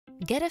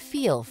Get a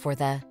feel for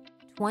the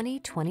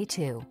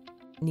 2022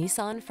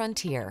 Nissan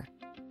Frontier.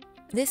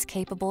 This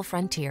capable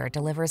Frontier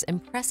delivers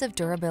impressive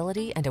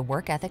durability and a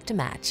work ethic to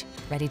match.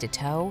 Ready to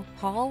tow,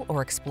 haul,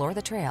 or explore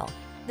the trail,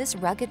 this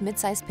rugged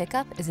midsize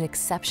pickup is an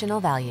exceptional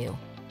value.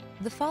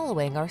 The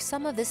following are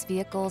some of this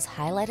vehicle's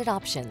highlighted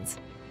options: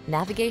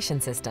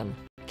 navigation system,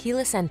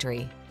 keyless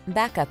entry,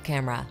 backup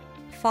camera,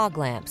 fog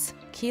lamps,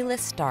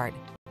 keyless start,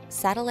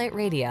 satellite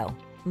radio,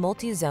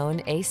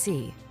 multi-zone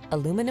AC,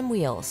 aluminum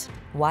wheels,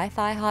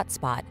 Wi-Fi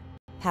hotspot,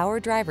 power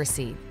driver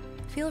seat.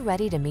 Feel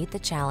ready to meet the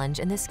challenge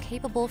in this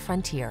capable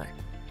Frontier.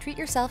 Treat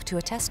yourself to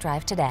a test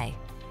drive today.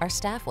 Our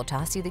staff will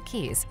toss you the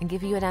keys and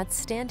give you an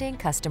outstanding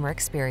customer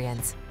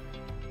experience.